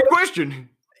 It's a great question.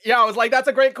 Yeah, I was like, that's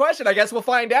a great question. I guess we'll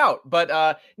find out.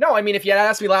 But no, I mean, if you had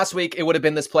asked me last week, it would have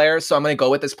been this player. So I'm going to go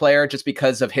with this player just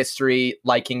because of history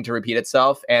liking to repeat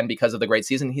itself and because of the great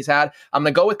season he's had. I'm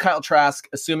going to go with Kyle Trask,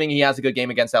 assuming he has a good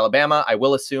game against Alabama. I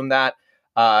will assume that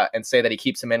and say that he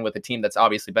keeps him in with a team that's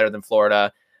obviously better than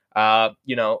Florida. All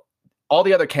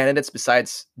the other candidates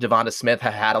besides Devonta Smith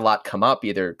have had a lot come up,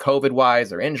 either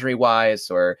COVID-wise or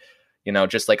injury-wise or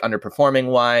just like underperforming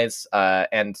wise.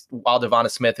 And while Devonta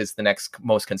Smith is the next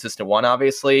most consistent one,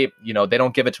 obviously, they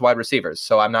don't give it to wide receivers.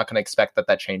 So I'm not going to expect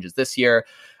that changes this year.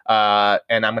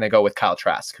 And I'm going to go with Kyle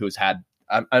Trask, who's had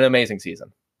an amazing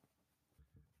season.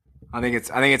 I think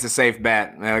it's a safe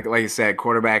bet. Like you said,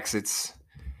 quarterbacks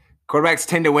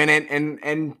tend to win it.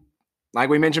 And like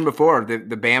we mentioned before, the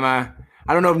Bama,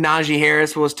 I don't know if Najee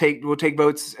Harris will take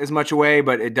votes as much away,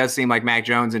 but it does seem like Mac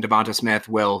Jones and Devonta Smith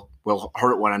will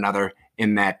hurt one another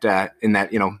in that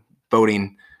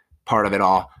voting part of it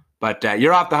all. But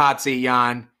you're off the hot seat,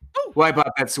 Jan. Wipe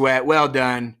off that sweat. Well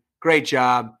done. Great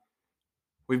job.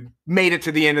 We've made it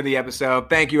to the end of the episode.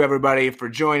 Thank you, everybody, for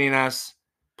joining us.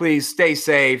 Please stay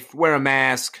safe. Wear a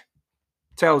mask.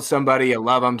 Tell somebody you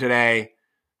love them today.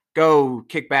 Go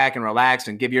kick back and relax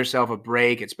and give yourself a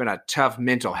break. It's been a tough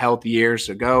mental health year,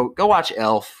 so go watch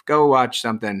Elf. Go watch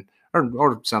something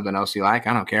or something else you like.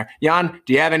 I don't care. Jan,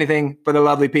 do you have anything for the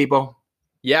lovely people?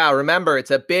 Yeah, remember,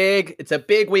 it's a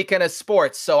big weekend of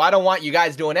sports, so I don't want you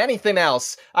guys doing anything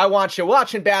else. I want you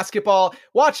watching basketball,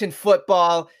 watching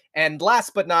football, and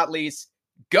last but not least,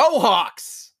 go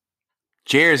Hawks!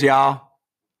 Cheers, y'all.